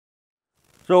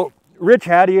So Rich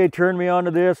Hattier turned me onto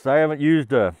this. I haven't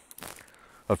used a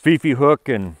Fifi hook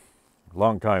in a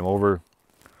long time, over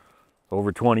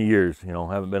 20 years. You know,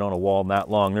 haven't been on a wall that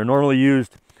long. They're normally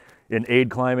used in aid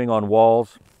climbing on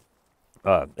walls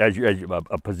as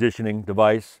a positioning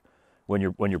device when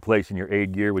you're placing your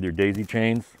aid gear with your daisy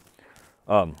chains.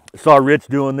 Saw Rich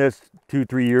doing this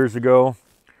 2-3 years ago.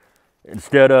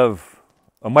 Instead of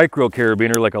a micro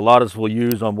carabiner like a lot of us will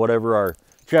use on whatever our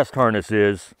chest harness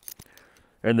is,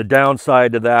 and the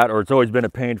downside to that, or it's always been a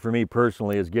pain for me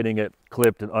personally, is getting it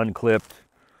clipped and unclipped,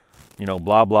 you know,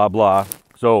 blah, blah, blah.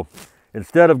 So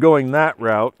instead of going that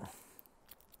route,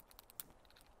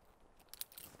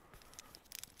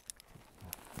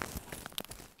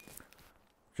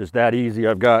 just that easy.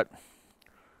 I've got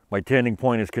my tending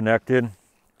point is connected,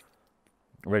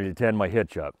 ready to tend my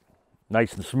hitch up.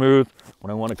 Nice and smooth.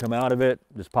 When I want to come out of it,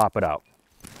 just pop it out.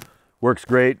 Works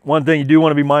great. One thing you do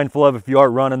want to be mindful of if you are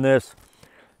running this,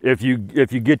 if you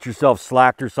get yourself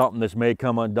slacked or something, this may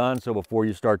come undone. So before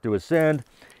you start to ascend,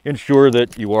 ensure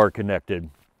that you are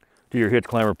connected to your hitch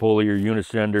climber pulley, your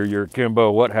unisender, your Kimbo,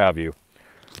 what have you.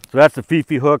 So that's the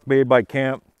Fifi hook made by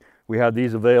Camp. We have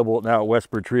these available now at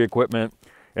WesSpur Tree Equipment,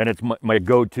 and it's my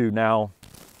go-to now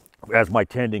as my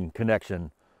tending connection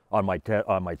on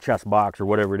my chest box or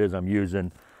whatever it is I'm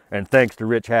using. And thanks to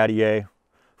Rich Hattier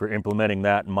for implementing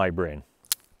that in my brain.